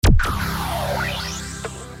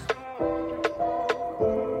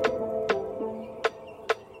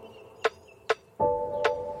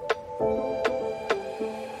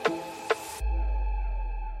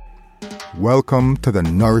Welcome to the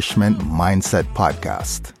Nourishment Mindset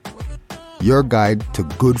Podcast, your guide to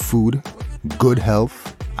good food, good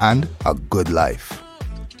health, and a good life.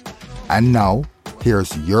 And now,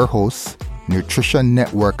 here's your host, Nutrition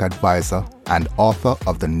Network advisor and author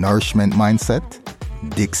of The Nourishment Mindset,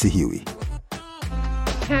 Dixie Huey.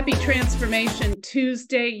 Happy Transformation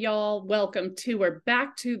Tuesday, y'all. Welcome to or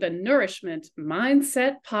back to the Nourishment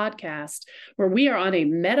Mindset Podcast, where we are on a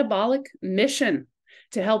metabolic mission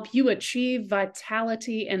to help you achieve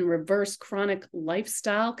vitality and reverse chronic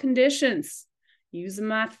lifestyle conditions using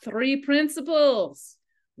my 3 principles: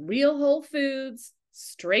 real whole foods,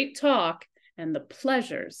 straight talk, and the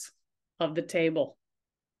pleasures of the table.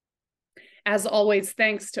 As always,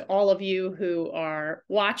 thanks to all of you who are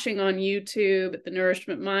watching on YouTube at the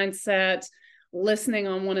Nourishment Mindset, listening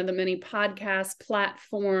on one of the many podcast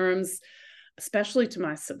platforms, especially to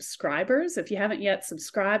my subscribers. If you haven't yet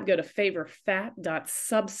subscribed, go to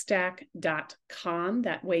favorfat.substack.com.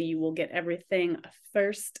 That way you will get everything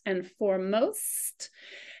first and foremost.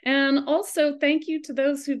 And also, thank you to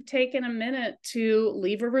those who've taken a minute to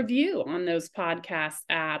leave a review on those podcast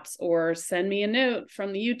apps or send me a note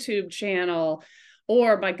from the YouTube channel.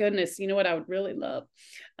 Or, my goodness, you know what I would really love?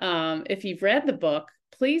 If you've read the book,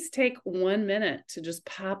 please take 1 minute to just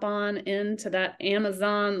pop on into that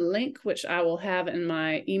Amazon link, which I will have in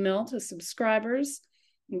my email to subscribers,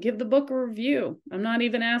 and give the book a review. I'm not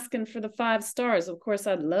even asking for the 5 stars. Of course,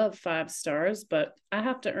 I'd love 5 stars, but I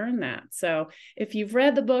have to earn that. So if you've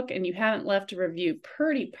read the book and you haven't left a review,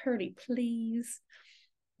 pretty, please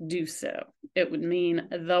do so. It would mean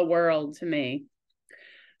the world to me.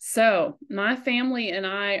 So my family and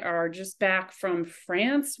I are just back from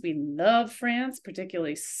France. We love France,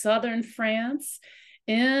 particularly southern France.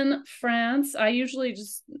 In France, I usually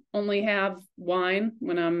just only have wine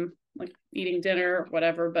when I'm like eating dinner or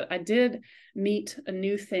whatever, but I did meet a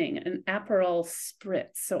new thing, an Aperol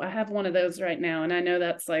Spritz. So I have one of those right now. And I know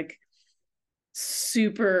that's like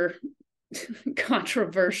super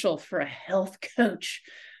controversial for a health coach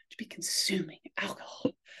to be consuming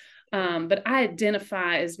alcohol. But I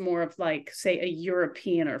identify as more of like, say, a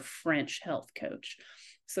European or French health coach.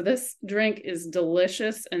 So this drink is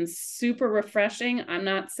delicious and super refreshing. I'm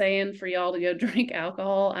not saying for y'all to go drink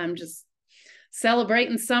alcohol. I'm just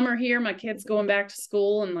celebrating summer here. My kid's going back to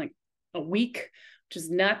school in like a week, which is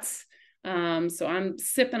nuts. So I'm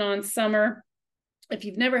sipping on summer. If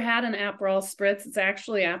you've never had an Aperol Spritz, it's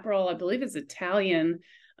actually Aperol, I believe, is Italian,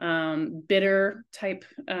 bitter type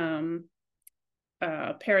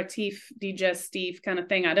aperitif, digestif kind of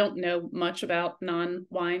thing. I don't know much about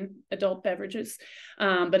non-wine adult beverages,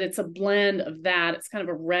 but it's a blend of that. It's kind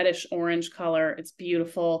of a reddish orange color. It's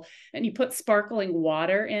beautiful. And you put sparkling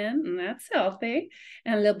water in, and that's healthy,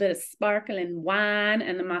 and a little bit of sparkling wine.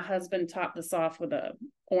 And then my husband topped this off with a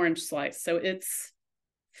orange slice. So it's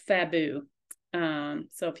fabu.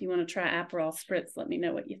 So if you want to try Aperol Spritz, let me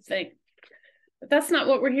know what you think. But that's not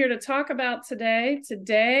what we're here to talk about today.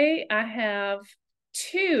 Today, I have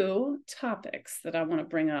 2 topics that I want to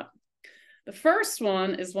bring up. The first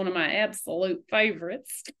one is one of my absolute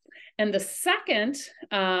favorites. And the second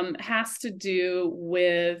has to do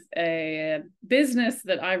with a business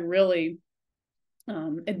that I really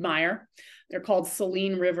admire. They're called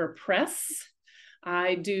Saline River Press.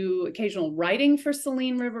 I do occasional writing for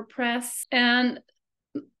Saline River Press. And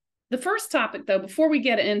the first topic, though, before we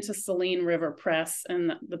get into Saline River Press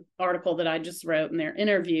and the article that I just wrote in their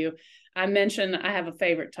interview, I mentioned I have a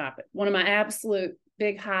favorite topic. One of my absolute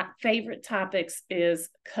big, hot favorite topics is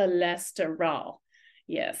cholesterol.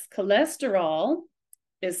 Yes, cholesterol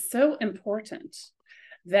is so important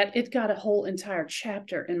that it got a whole entire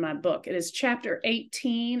chapter in my book. It is chapter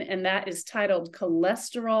 18, and that is titled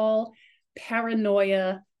Cholesterol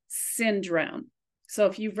Paranoia Syndrome. So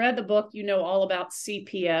if you've read the book, you know all about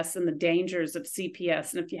CPS and the dangers of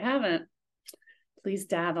CPS. And if you haven't, please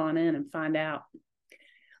dive on in and find out.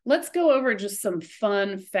 Let's go over just some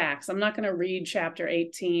fun facts. I'm not going to read chapter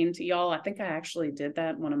 18 to y'all. I think I actually did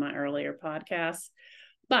that in one of my earlier podcasts.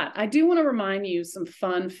 But I do want to remind you some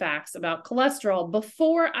fun facts about cholesterol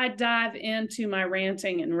before I dive into my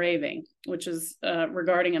ranting and raving, which is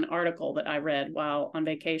regarding an article that I read while on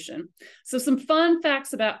vacation. So some fun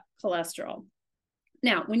facts about cholesterol.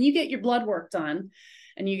 Now, when you get your blood work done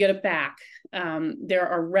and you get it back, there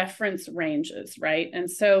are reference ranges, right? And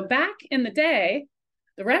so back in the day,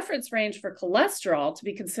 the reference range for cholesterol to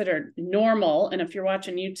be considered normal, and if you're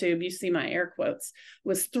watching YouTube, you see my air quotes,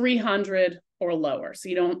 was 300 or lower. So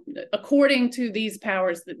you don't, according to these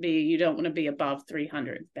powers that be, you don't want to be above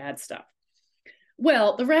 300. Bad stuff.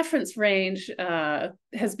 Well, the reference range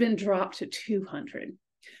has been dropped to 200.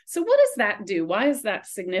 So what does that do? Why is that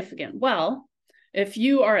significant? Well, if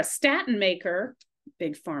you are a statin maker,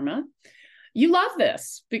 big pharma, you love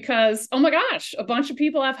this because, oh my gosh, a bunch of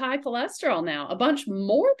people have high cholesterol now. A bunch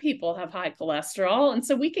more people have high cholesterol. And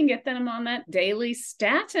so we can get them on that daily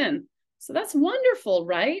statin. So that's wonderful,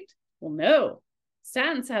 right? Well, no.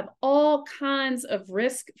 Statins have all kinds of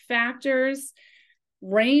risk factors,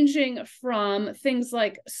 ranging from things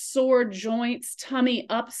like sore joints, tummy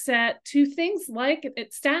upset, to things like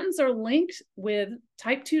statins are linked with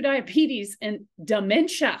type 2 diabetes and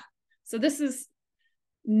dementia. So this is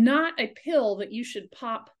not a pill that you should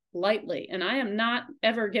pop lightly. And I am not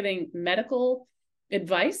ever giving medical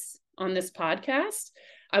advice on this podcast.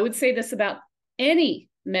 I would say this about any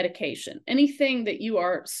medication, anything that you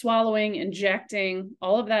are swallowing, injecting,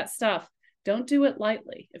 all of that stuff. Don't do it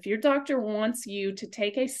lightly. If your doctor wants you to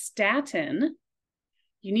take a statin,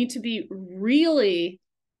 you need to be really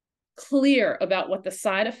clear about what the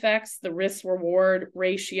side effects, the risk-reward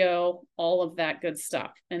ratio, all of that good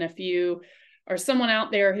stuff. And if you are someone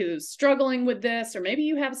out there who's struggling with this, or maybe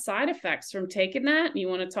you have side effects from taking that and you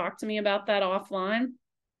want to talk to me about that offline,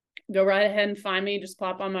 go right ahead and find me. Just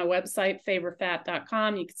pop on my website,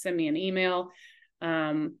 favorfat.com. You can send me an email.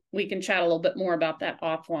 We can chat a little bit more about that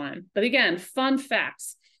offline. But again, fun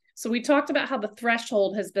facts. So we talked about how the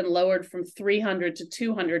threshold has been lowered from 300 to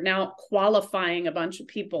 200, now qualifying a bunch of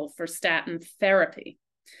people for statin therapy.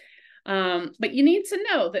 But you need to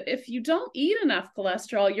know that if you don't eat enough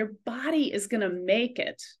cholesterol, your body is going to make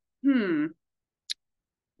it. Why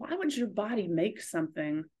would your body make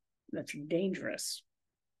something that's dangerous?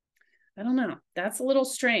 I don't know. That's a little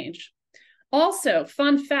strange. Also,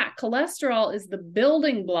 fun fact, cholesterol is the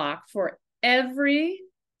building block for every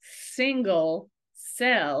single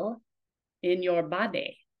cell in your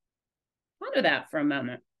body. Ponder that for a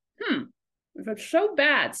moment. If it's so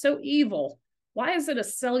bad, so evil, why is it a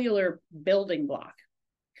cellular building block?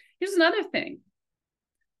 Here's another thing.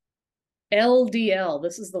 LDL,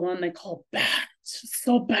 this is the one they call bad. It's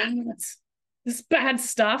so bad. This bad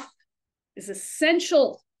stuff is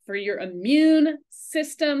essential for your immune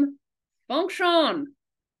system function.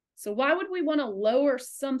 So why would we want to lower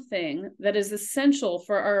something that is essential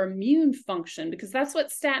for our immune function? Because that's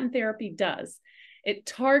what statin therapy does. It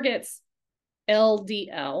targets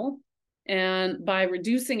LDL. And by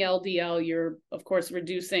reducing LDL, you're, of course,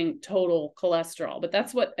 reducing total cholesterol. But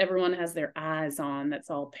that's what everyone has their eyes on that's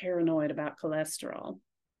all paranoid about cholesterol.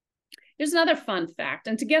 Here's another fun fact.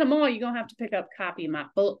 And to get them all, you're going to have to pick up a copy of my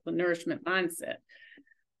book, The Nourishment Mindset.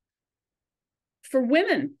 For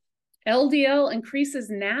women, LDL increases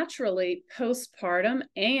naturally postpartum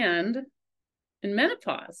and in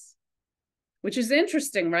menopause, which is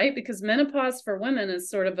interesting, right? Because menopause for women is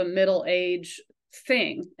sort of a middle age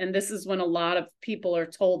thing. And this is when a lot of people are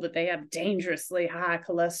told that they have dangerously high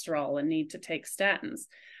cholesterol and need to take statins.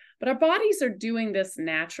 But our bodies are doing this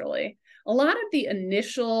naturally. A lot of the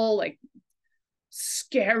initial,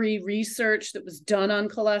 scary research that was done on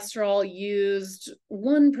cholesterol used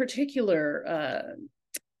one particular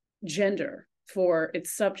gender for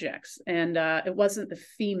its subjects, and it wasn't the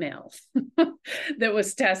female that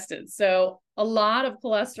was tested. So a lot of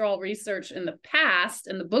cholesterol research in the past,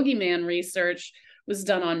 and the boogeyman research, was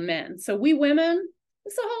done on men. So we women,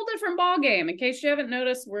 it's a whole different ballgame. In case you haven't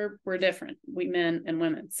noticed, we're different, we men and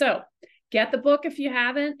women. So get the book if you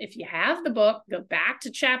haven't. If you have the book, go back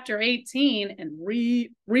to chapter 18 and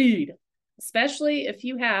reread, especially if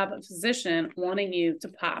you have a physician wanting you to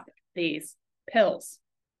pop these pills.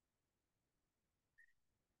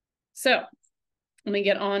 So let me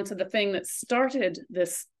get on to the thing that started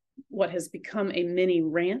this, what has become a mini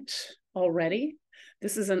rant already.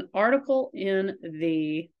 This is an article in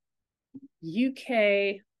the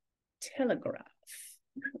UK Telegraph.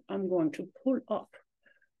 I'm going to pull up.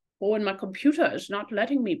 Oh, and my computer is not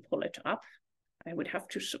letting me pull it up. I would have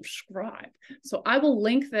to subscribe. So I will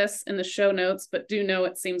link this in the show notes, but do know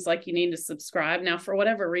it seems like you need to subscribe. Now, for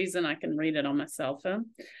whatever reason, I can read it on my cell phone.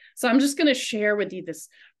 So I'm just going to share with you this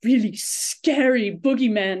really scary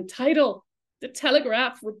boogeyman title. The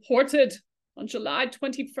Telegraph reported on July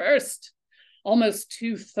 21st, almost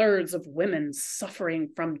 2/3 of women suffering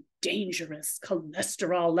from dangerous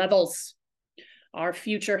cholesterol levels. Our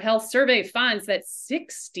Future Health Survey finds that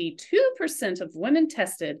 62% of women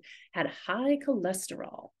tested had high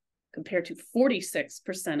cholesterol, compared to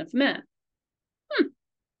 46% of men.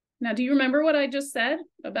 Now, do you remember what I just said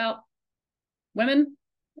about women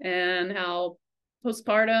and how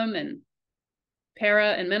postpartum and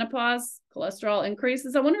para and menopause cholesterol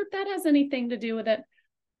increases? I wonder if that has anything to do with it.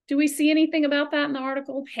 Do we see anything about that in the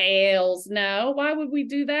article? Hells no. Why would we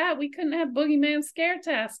do that? We couldn't have boogeyman scare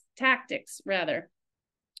tactics, rather.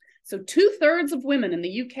 So 2/3 of women in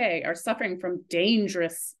the UK are suffering from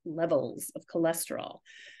dangerous levels of cholesterol.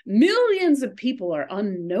 Millions of people are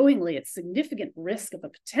unknowingly at significant risk of a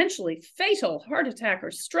potentially fatal heart attack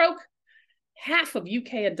or stroke. Half of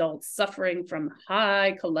UK adults suffering from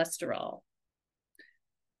high cholesterol.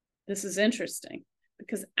 This is interesting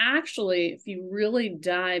because actually, if you really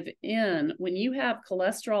dive in, when you have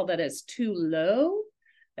cholesterol that is too low,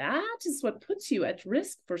 that is what puts you at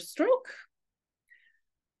risk for stroke.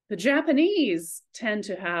 The Japanese tend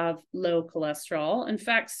to have low cholesterol. In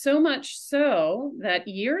fact, so much so that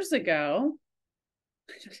years ago,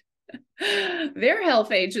 their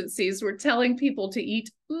health agencies were telling people to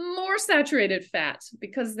eat more saturated fat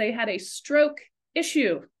because they had a stroke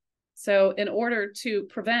issue. So in order to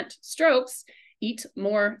prevent strokes, eat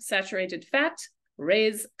more saturated fat,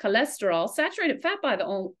 raise cholesterol. Saturated fat, by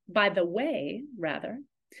the way,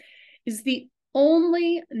 is the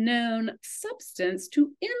only known substance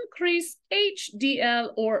to increase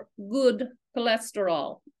HDL, or good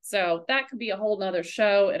cholesterol. So that could be a whole nother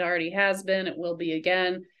show. It already has been. It will be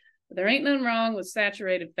again. But there ain't nothing wrong with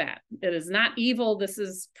saturated fat. It is not evil. This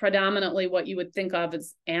is predominantly what you would think of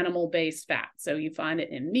as animal-based fat. So you find it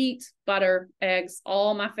in meat, butter, eggs,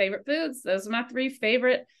 all my favorite foods. Those are my 3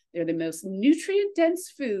 favorite. They're the most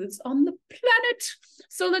nutrient-dense foods on the planet.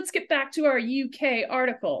 So let's get back to our UK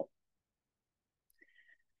article.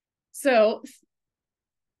 So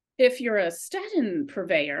if you're a statin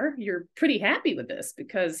purveyor, you're pretty happy with this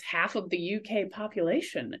because half of the UK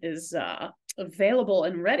population is available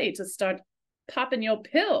and ready to start popping your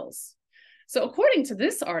pills. So according to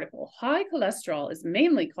this article, high cholesterol is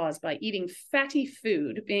mainly caused by eating fatty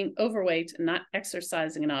food, being overweight and not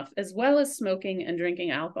exercising enough, as well as smoking and drinking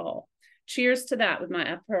alcohol. Cheers to that with my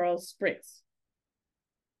Aperol Spritz.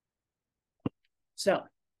 So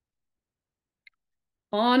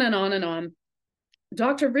on and on and on.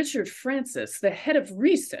 Dr. Richard Francis, the head of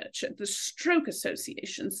research at the Stroke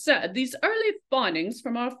Association, said these early findings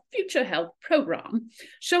from our Future Health program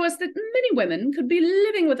show us that many women could be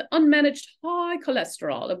living with unmanaged high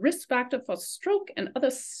cholesterol, a risk factor for stroke and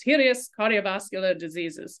other serious cardiovascular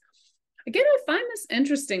diseases. Again, I find this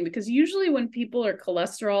interesting because usually when people are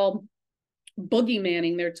cholesterol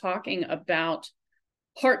boogeymanning, they're talking about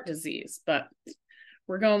heart disease, but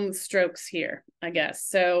we're going with strokes here, I guess.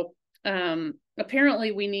 So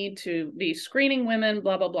apparently we need to be screening women,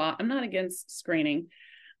 blah, blah, blah. I'm not against screening.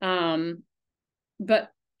 But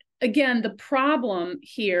again, the problem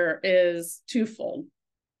here is twofold.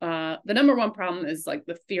 The number one problem is like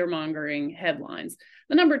the fear-mongering headlines.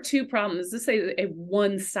 The number two problem is this is a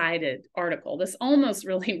one-sided article. This almost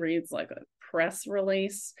really reads like a press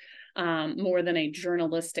release more than a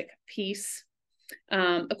journalistic piece.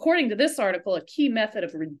 According to this article, a key method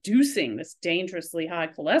of reducing this dangerously high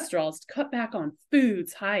cholesterol is to cut back on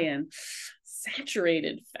foods high in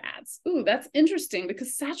saturated fats. Ooh, that's interesting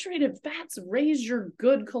because saturated fats raise your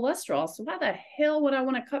good cholesterol. So why the hell would I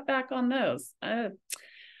want to cut back on those?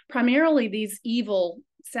 Primarily, these evil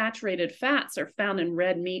saturated fats are found in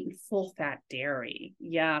red meat and full-fat dairy.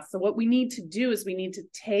 Yeah, so what we need to do is we need to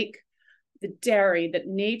take the dairy that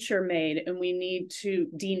nature made and we need to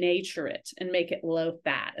denature it and make it low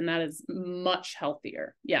fat. And that is much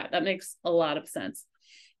healthier. Yeah, that makes a lot of sense.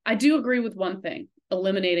 I do agree with one thing,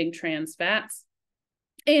 eliminating trans fats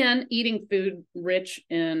and eating food rich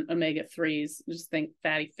in omega-3s, just think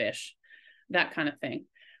fatty fish, that kind of thing.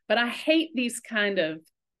 But I hate these kind of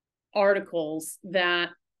articles that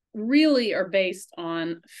really are based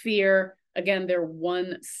on fear. Again, they're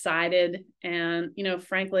one-sided. And,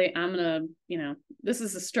 frankly, I'm going to, this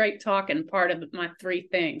is a straight talking part of my 3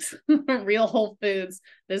 things. Real whole foods.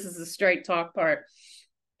 This is a straight talk part.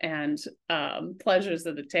 And pleasures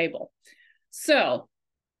of the table. So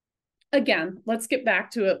again, let's get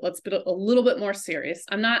back to it. Let's be a little bit more serious.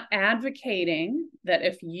 I'm not advocating that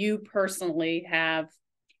if you personally have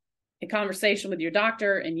a conversation with your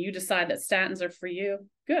doctor and you decide that statins are for you,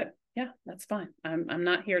 good. Yeah, that's fine. I'm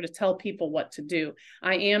not here to tell people what to do.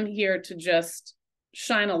 I am here to just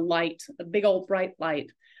shine a light, a big old bright light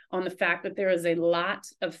on the fact that there is a lot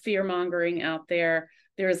of fear mongering out there.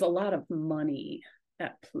 There is a lot of money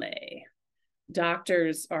at play.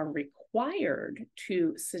 Doctors are required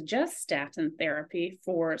to suggest statin therapy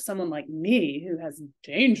for someone like me who has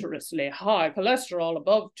dangerously high cholesterol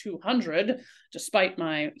above 200, despite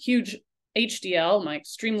my huge HDL, my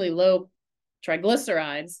extremely low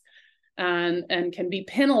triglycerides, and can be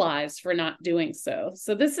penalized for not doing so.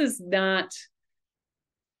 So this is not,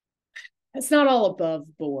 it's not all above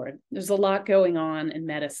board. There's a lot going on in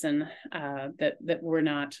medicine that we're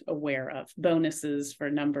not aware of. Bonuses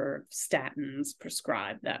for number of statins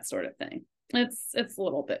prescribed, that sort of thing. It's a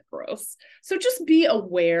little bit gross. So just be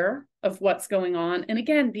aware of what's going on. And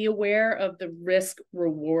again, be aware of the risk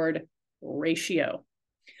reward ratio.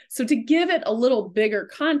 So to give it a little bigger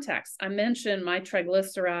context, I mentioned my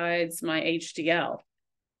triglycerides, my HDL.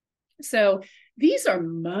 So these are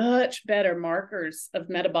much better markers of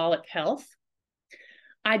metabolic health.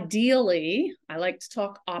 Ideally, I like to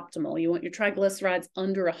talk optimal. You want your triglycerides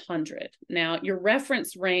under 100. Now, your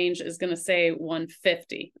reference range is going to say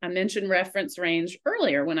 150. I mentioned reference range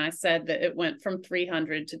earlier when I said that it went from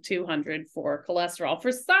 300 to 200 for cholesterol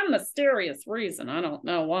for some mysterious reason. I don't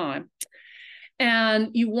know why. And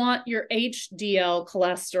you want your HDL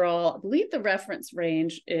cholesterol. I believe the reference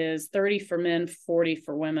range is 30 for men, 40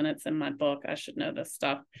 for women. It's in my book. I should know this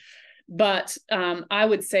stuff. But I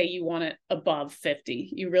would say you want it above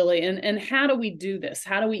 50. You really, and how do we do this?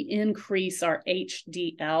 How do we increase our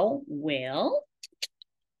HDL? Well,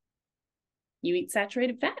 you eat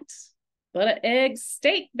saturated fats, butter, eggs,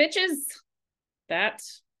 steak, bitches. That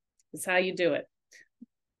is how you do it.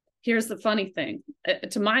 Here's the funny thing.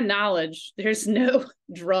 To my knowledge, there's no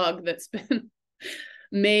drug that's been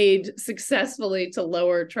made successfully to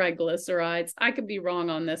lower triglycerides. I could be wrong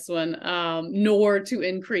on this one, nor to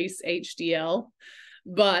increase HDL.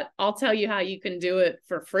 But I'll tell you how you can do it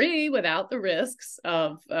for free without the risks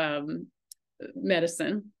of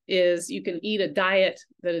medicine is you can eat a diet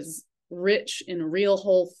that is rich in real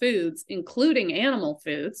whole foods, including animal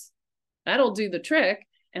foods. That'll do the trick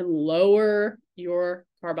and lower your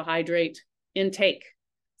carbohydrate intake.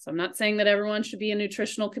 So I'm not saying that everyone should be in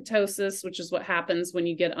nutritional ketosis, which is what happens when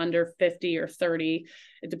you get under 50 or 30.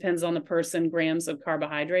 It depends on the person, grams of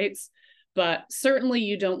carbohydrates. But certainly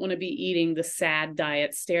you don't want to be eating the SAD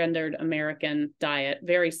diet, standard American diet,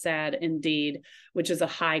 very sad indeed, which is a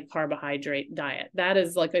high carbohydrate diet. That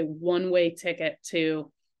is like a one-way ticket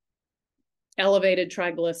to elevated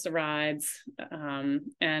triglycerides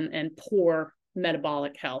and poor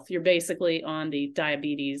metabolic health. You're basically on the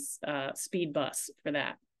diabetes speed bus for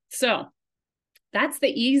that. So that's the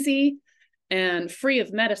easy and free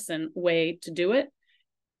of medicine way to do it.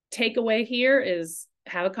 Takeaway here is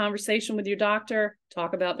have a conversation with your doctor,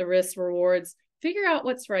 talk about the risks, rewards, figure out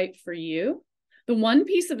what's right for you. The one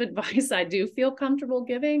piece of advice I do feel comfortable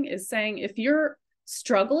giving is saying if you're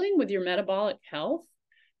struggling with your metabolic health,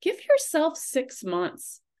 give yourself 6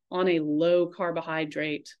 months on a low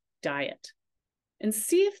carbohydrate diet and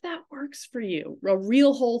see if that works for you. A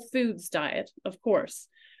real whole foods diet, of course.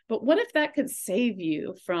 But what if that could save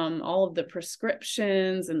you from all of the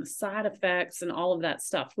prescriptions and the side effects and all of that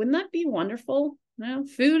stuff? Wouldn't that be wonderful? Well,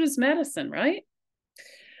 food is medicine, right?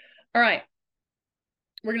 All right.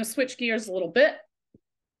 We're going to switch gears a little bit.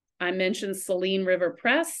 I mentioned Saline River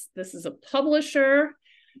Press. This is a publisher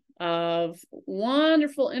of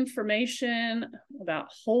wonderful information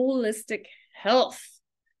about holistic health.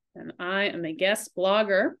 And I am a guest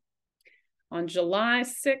blogger. On July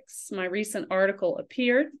 6th, my recent article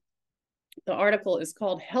appeared. The article is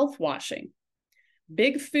called Health Washing,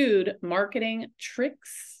 Big Food Marketing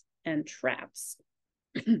Tricks and Traps.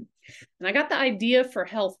 And I got the idea for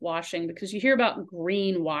health washing because you hear about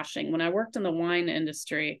green washing. When I worked in the wine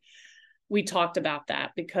industry, we talked about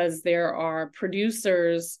that because there are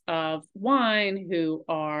producers of wine who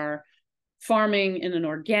are farming in an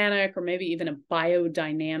organic or maybe even a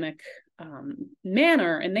biodynamic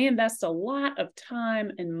manner, and they invest a lot of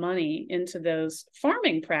time and money into those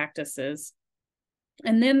farming practices.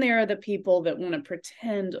 And then there are the people that want to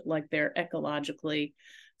pretend like they're ecologically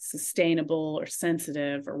sustainable or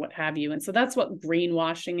sensitive or what have you. And so that's what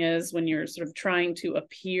greenwashing is, when you're sort of trying to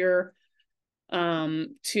appear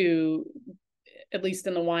to, at least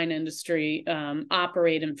in the wine industry,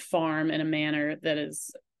 operate and farm in a manner that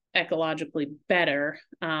is ecologically better,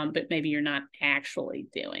 but maybe you're not actually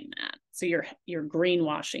doing that. So you're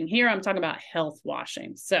greenwashing. Here I'm talking about health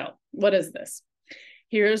washing. So what is this?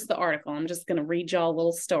 Here's the article. I'm just going to read y'all a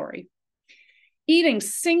little story. Eating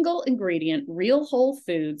single ingredient, real whole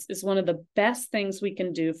foods is one of the best things we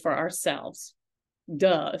can do for ourselves.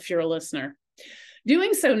 Duh, if you're a listener.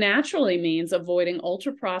 Doing so naturally means avoiding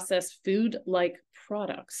ultra-processed food-like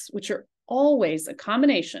products, which are always a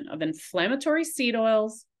combination of inflammatory seed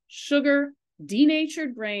oils, sugar,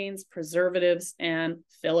 denatured grains, preservatives, and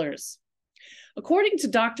fillers. According to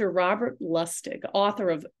Dr. Robert Lustig, author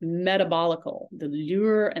of Metabolical, The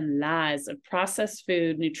Lure and Lies of Processed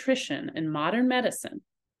Food, Nutrition, and Modern Medicine.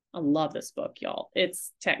 I love this book, y'all.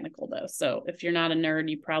 It's technical, though, so if you're not a nerd,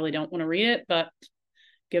 you probably don't want to read it, but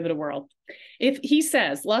give it a whirl.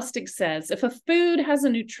 Lustig says, if a food has a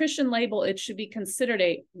nutrition label, it should be considered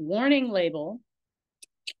a warning label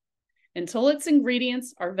until its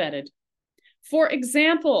ingredients are vetted. For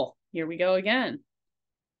example, Here we go again.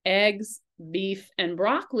 Eggs, beef, and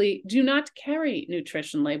broccoli do not carry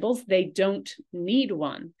nutrition labels. They don't need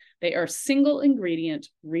one. They are single ingredient,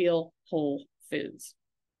 real whole foods.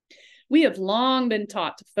 We have long been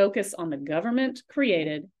taught to focus on the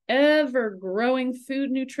government-created, ever-growing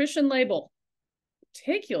food nutrition label,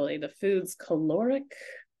 particularly the food's caloric,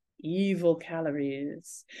 evil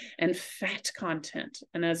calories, and fat content.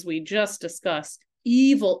 And as we just discussed,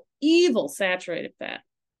 evil saturated fat.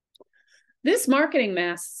 This marketing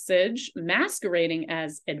message, masquerading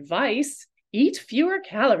as advice, eat fewer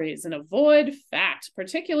calories and avoid fat,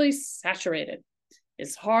 particularly saturated,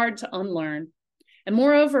 is hard to unlearn. And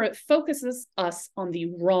moreover, it focuses us on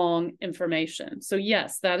the wrong information. So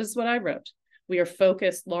yes, that is what I wrote. We are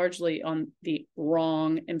focused largely on the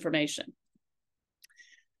wrong information.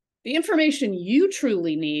 The information you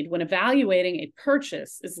truly need when evaluating a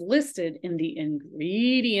purchase is listed in the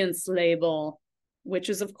ingredients label, which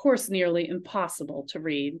is, of course, nearly impossible to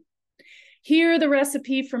read. Here, the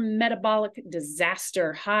recipe for metabolic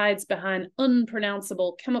disaster hides behind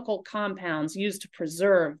unpronounceable chemical compounds used to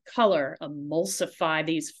preserve, color, emulsify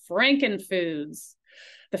these frankenfoods.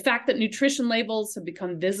 The fact that nutrition labels have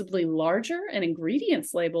become visibly larger and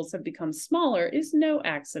ingredients labels have become smaller is no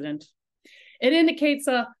accident. It indicates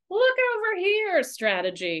a look over here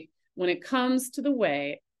strategy when it comes to the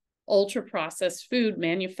way ultra-processed food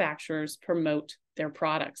manufacturers promote their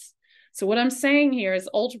products. So what I'm saying here is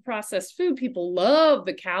ultra-processed food, people love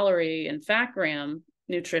the calorie and fat gram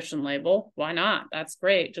nutrition label. Why not? That's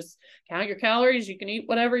great. Just count your calories. You can eat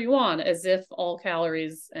whatever you want, as if all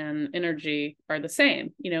calories and energy are the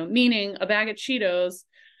same, meaning a bag of Cheetos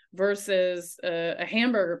versus a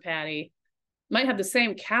hamburger patty might have the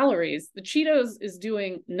same calories. The Cheetos is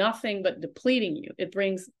doing nothing but depleting you. It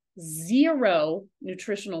brings zero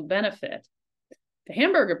nutritional benefit. The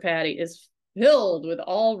hamburger patty is filled with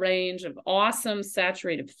all range of awesome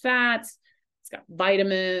saturated fats. It's got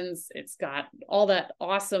vitamins. It's got all that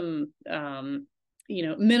awesome,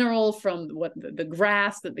 mineral from what the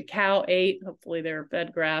grass that the cow ate. Hopefully they're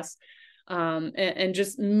fed grass, and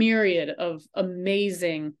just myriad of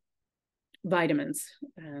amazing vitamins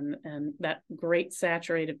and that great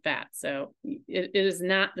saturated fat. So it is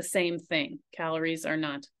not the same thing. Calories are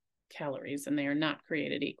not calories, and they are not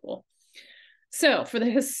created equal. So for the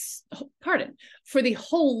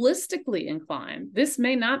holistically inclined, this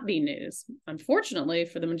may not be news. Unfortunately,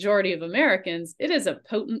 for the majority of Americans, it is a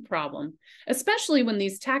potent problem, especially when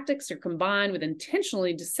these tactics are combined with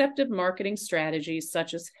intentionally deceptive marketing strategies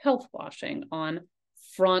such as health washing on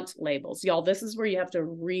front labels. Y'all, this is where you have to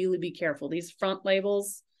really be careful. These front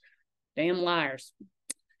labels, damn liars.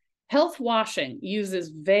 Health washing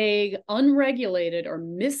uses vague, unregulated, or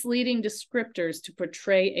misleading descriptors to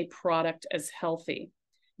portray a product as healthy.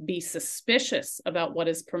 Be suspicious about what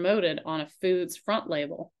is promoted on a food's front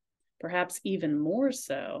label, perhaps even more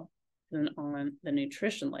so than on the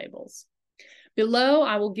nutrition labels. Below,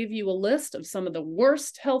 I will give you a list of some of the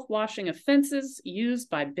worst health washing offenses used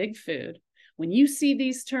by Big Food. When you see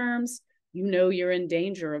these terms, you know you're in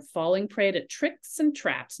danger of falling prey to tricks and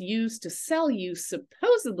traps used to sell you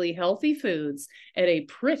supposedly healthy foods at a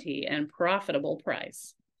pretty and profitable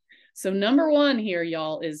price. So number one here,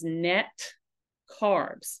 y'all, is net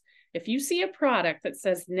carbs. If you see a product that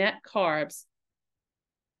says net carbs,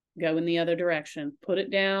 go in the other direction. Put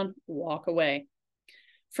it down, walk away.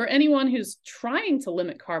 For anyone who's trying to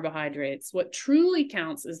limit carbohydrates, what truly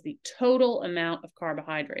counts is the total amount of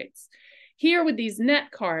carbohydrates. Here with these net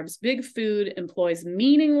carbs, Big Food employs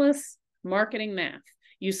meaningless marketing math.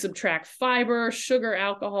 You subtract fiber, sugar,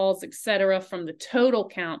 alcohols, etc. from the total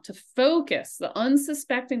count to focus the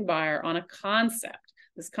unsuspecting buyer on a concept.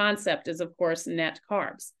 This concept is, of course, net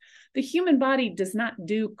carbs. The human body does not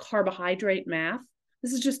do carbohydrate math.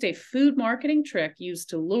 This is just a food marketing trick used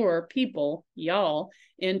to lure people, y'all,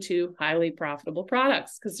 into highly profitable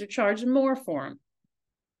products because they're charging more for them.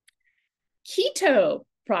 Keto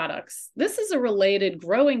products. This is a related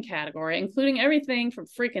growing category, including everything from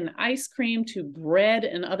freaking ice cream to bread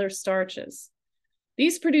and other starches.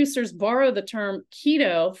 These producers borrow the term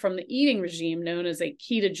keto from the eating regime known as a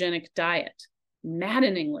ketogenic diet.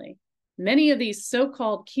 Maddeningly, many of these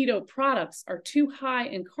so-called keto products are too high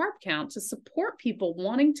in carb count to support people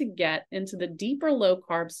wanting to get into the deeper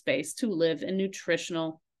low-carb space to live in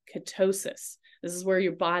nutritional ketosis. This is where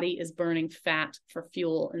your body is burning fat for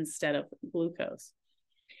fuel instead of glucose.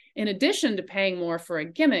 In addition to paying more for a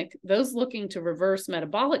gimmick, those looking to reverse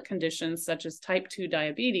metabolic conditions such as type 2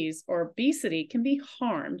 diabetes or obesity can be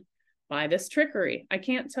harmed by this trickery. I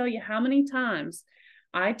can't tell you how many times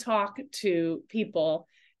I talk to people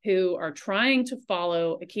who are trying to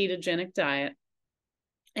follow a ketogenic diet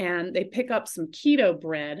and they pick up some keto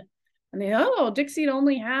bread and they, oh, Dixie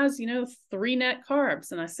only has, 3 net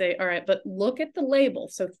carbs. And I say, all right, but look at the label.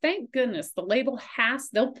 So thank goodness the label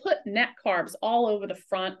they'll put net carbs all over the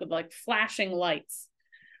front with like flashing lights,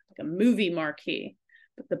 like a movie marquee.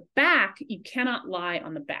 But the back, you cannot lie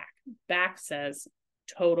on the back. Back says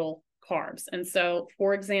total carbs. And so,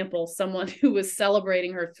 for example, someone who was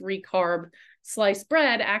celebrating her 3 carb sliced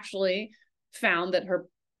bread actually found that her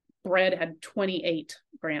bread had 28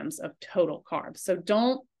 grams of total carbs. So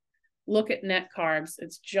don't look at net carbs.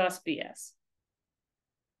 It's just BS.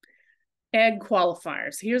 Egg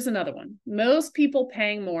qualifiers. Here's another one. Most people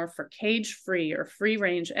paying more for cage-free or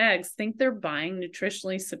free-range eggs think they're buying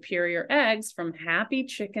nutritionally superior eggs from happy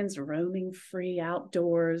chickens roaming free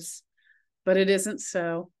outdoors, but it isn't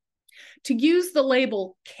so. To use the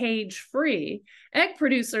label cage-free, egg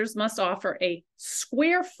producers must offer a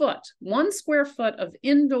square foot, 1 square foot of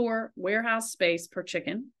indoor warehouse space per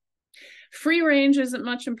chicken. Free range isn't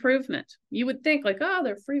much improvement. You would think like, oh,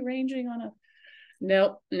 they're free ranging on a,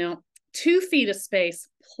 no. 2 feet of space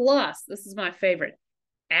plus, this is my favorite,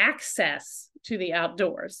 access to the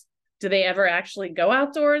outdoors. Do they ever actually go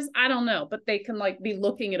outdoors? I don't know, but they can like be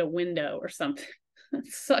looking at a window or something.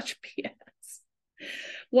 Such BS.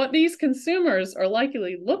 What these consumers are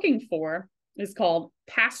likely looking for is called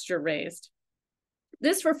pasture raised.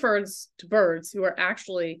 This refers to birds who are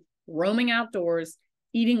actually roaming outdoors,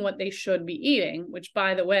 eating what they should be eating, which,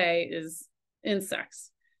 by the way, is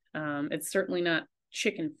insects. It's certainly not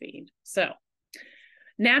chicken feed. So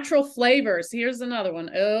natural flavors. Here's another one.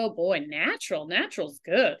 Oh boy, natural. Natural's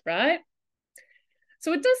good, right?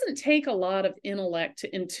 So it doesn't take a lot of intellect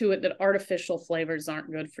to intuit that artificial flavors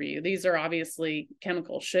aren't good for you. These are obviously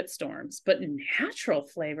chemical shitstorms, but natural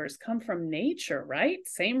flavors come from nature, right?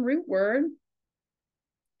 Same root word.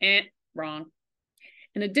 Wrong.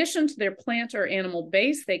 In addition to their plant or animal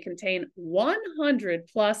base, they contain 100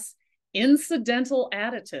 plus incidental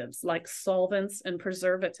additives like solvents and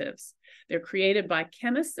preservatives. They're created by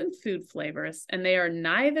chemists and food flavorists, and they are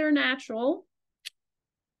neither natural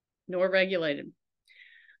nor regulated.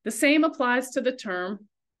 The same applies to the term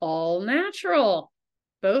all natural.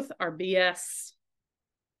 Both are BS.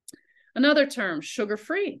 Another term,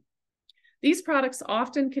 sugar-free. These products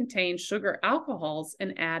often contain sugar alcohols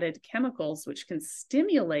and added chemicals, which can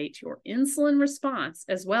stimulate your insulin response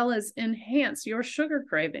as well as enhance your sugar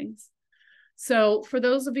cravings. So for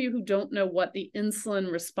those of you who don't know what the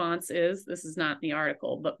insulin response is, this is not in the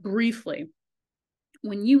article, but briefly,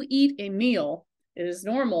 when you eat a meal, it is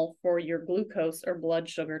normal for your glucose or blood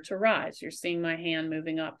sugar to rise. You're seeing my hand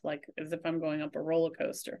moving up like as if I'm going up a roller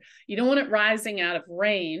coaster. You don't want it rising out of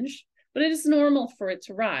range, but it is normal for it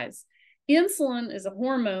to rise. Insulin is a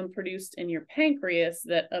hormone produced in your pancreas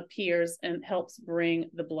that appears and helps bring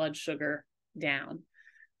the blood sugar down.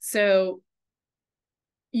 So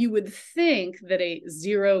you would think that a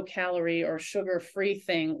 0-calorie or sugar-free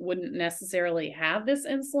thing wouldn't necessarily have this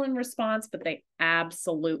insulin response, but they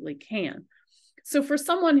absolutely can. So for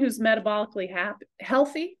someone who's metabolically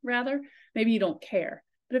healthy, maybe you don't care.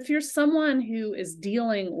 But if you're someone who is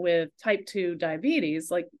dealing with type 2 diabetes,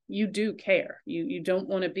 like you do care. You don't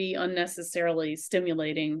want to be unnecessarily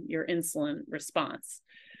stimulating your insulin response.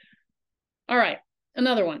 All right,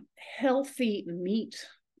 another one, healthy meat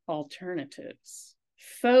alternatives.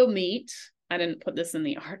 Faux meat, I didn't put this in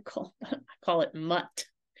the article, but I call it mutt,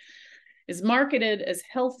 is marketed as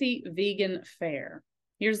healthy vegan fare.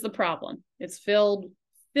 Here's the problem. It's filled,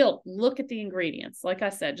 look at the ingredients. Like I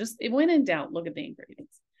said, when in doubt, look at the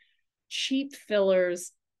ingredients. Cheap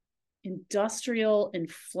fillers, industrial,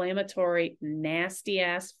 inflammatory, nasty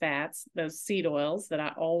ass fats, those seed oils that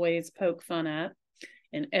I always poke fun at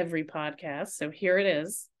in every podcast. So here it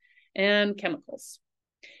is, and chemicals.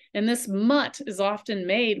 And this mutt is often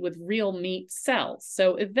made with real meat cells.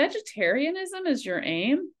 So if vegetarianism is your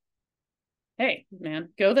aim, hey, man,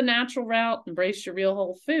 go the natural route, embrace your real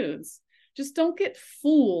whole foods. Just don't get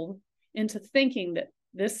fooled into thinking that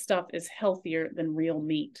this stuff is healthier than real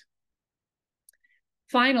meat.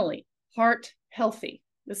 Finally, heart healthy.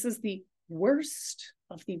 This is the worst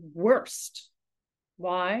of the worst.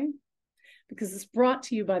 Why? Because it's brought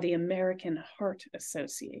to you by the American Heart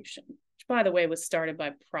Association, which, by the way, was started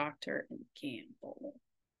by Procter and Gamble.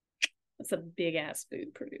 That's a big-ass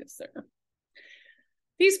food producer.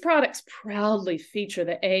 These products proudly feature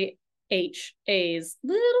the AHA's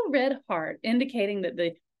little red heart, indicating that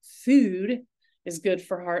the food is good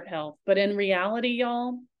for heart health. But in reality,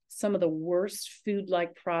 y'all, some of the worst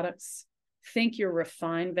food-like products, think your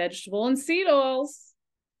refined vegetable and seed oils,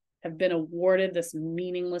 have been awarded this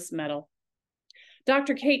meaningless medal.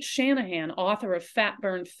 Dr. Kate Shanahan, author of Fat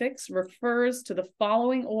Burn Fix, refers to the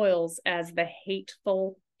following oils as the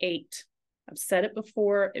hateful eight. I've said it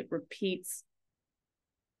before, it repeats.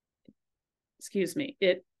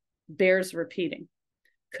 It bears repeating.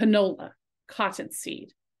 Canola,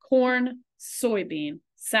 cottonseed, corn, soybean,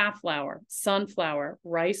 safflower, sunflower,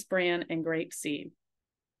 rice bran, and grapeseed.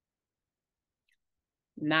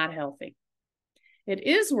 Not healthy. It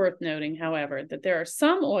is worth noting, however, that there are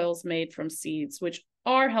some oils made from seeds which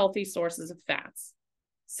are healthy sources of fats.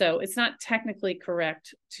 So it's not technically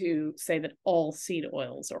correct to say that all seed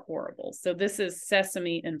oils are horrible. So this is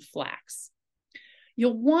sesame and flax.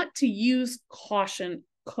 You'll want to use caution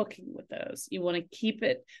cooking with those. You want to keep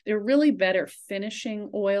it, they're really better finishing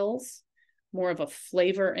oils, more of a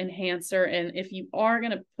flavor enhancer. And if you are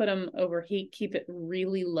going to put them over heat, keep it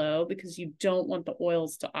really low because you don't want the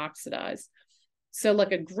oils to oxidize. So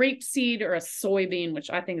like a grapeseed or a soybean, which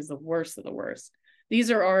I think is the worst of the worst,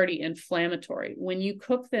 these are already inflammatory. When you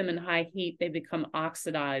cook them in high heat, they become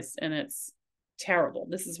oxidized and it's terrible.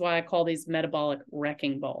 This is why I call these metabolic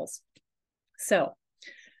wrecking balls. So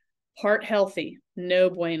heart healthy, no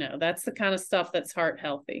bueno. That's the kind of stuff that's heart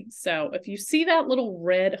healthy. So if you see that little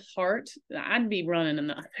red heart, I'd be running in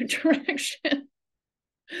the other direction.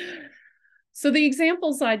 So the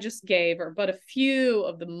examples I just gave are but a few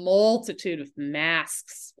of the multitude of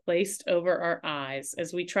masks placed over our eyes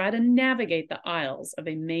as we try to navigate the aisles of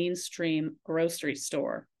a mainstream grocery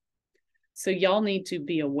store. So y'all need to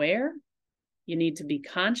be aware. You need to be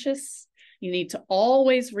conscious. You need to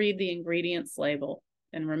always read the ingredients label.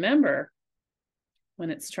 And remember,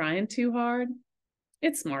 when it's trying too hard,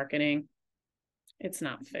 it's marketing. It's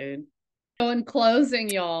not food. So in closing,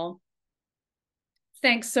 y'all,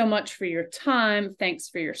 thanks so much for your time. Thanks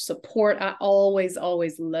for your support. I always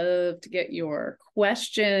love to get your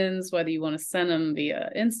questions, whether you want to send them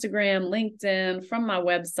via Instagram, LinkedIn, from my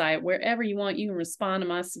website, wherever you want. You can respond to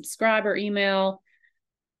my subscriber email.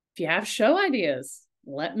 If you have show ideas,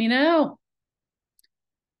 let me know.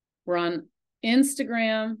 We're on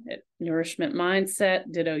Instagram at Nourishment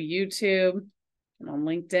Mindset, ditto YouTube, and on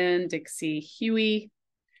LinkedIn, Dixie Huey.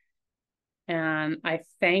 And I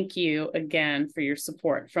thank you again for your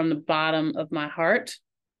support from the bottom of my heart.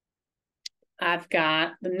 I've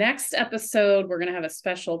got the next episode, we're going to have a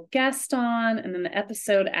special guest on. And then the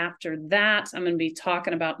episode after that, I'm going to be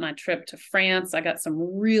talking about my trip to France. I got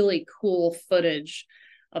some really cool footage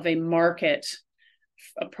of a market,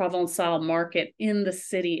 a Provençal market in the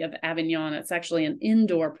city of Avignon. It's actually an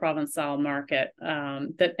indoor Provençal market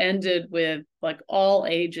that ended with like all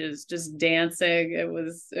ages just dancing. It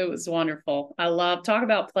was wonderful. I love, talk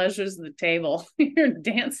about pleasures of the table. You're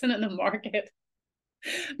dancing in the market.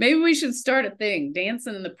 Maybe we should start a thing,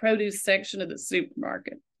 dancing in the produce section of the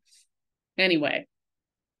supermarket. Anyway,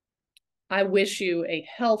 I wish you a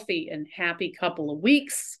healthy and happy couple of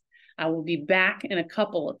weeks. I will be back in a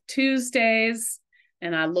couple of Tuesdays,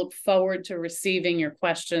 and I look forward to receiving your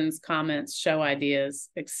questions, comments, show ideas,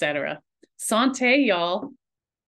 etc. Santé, y'all.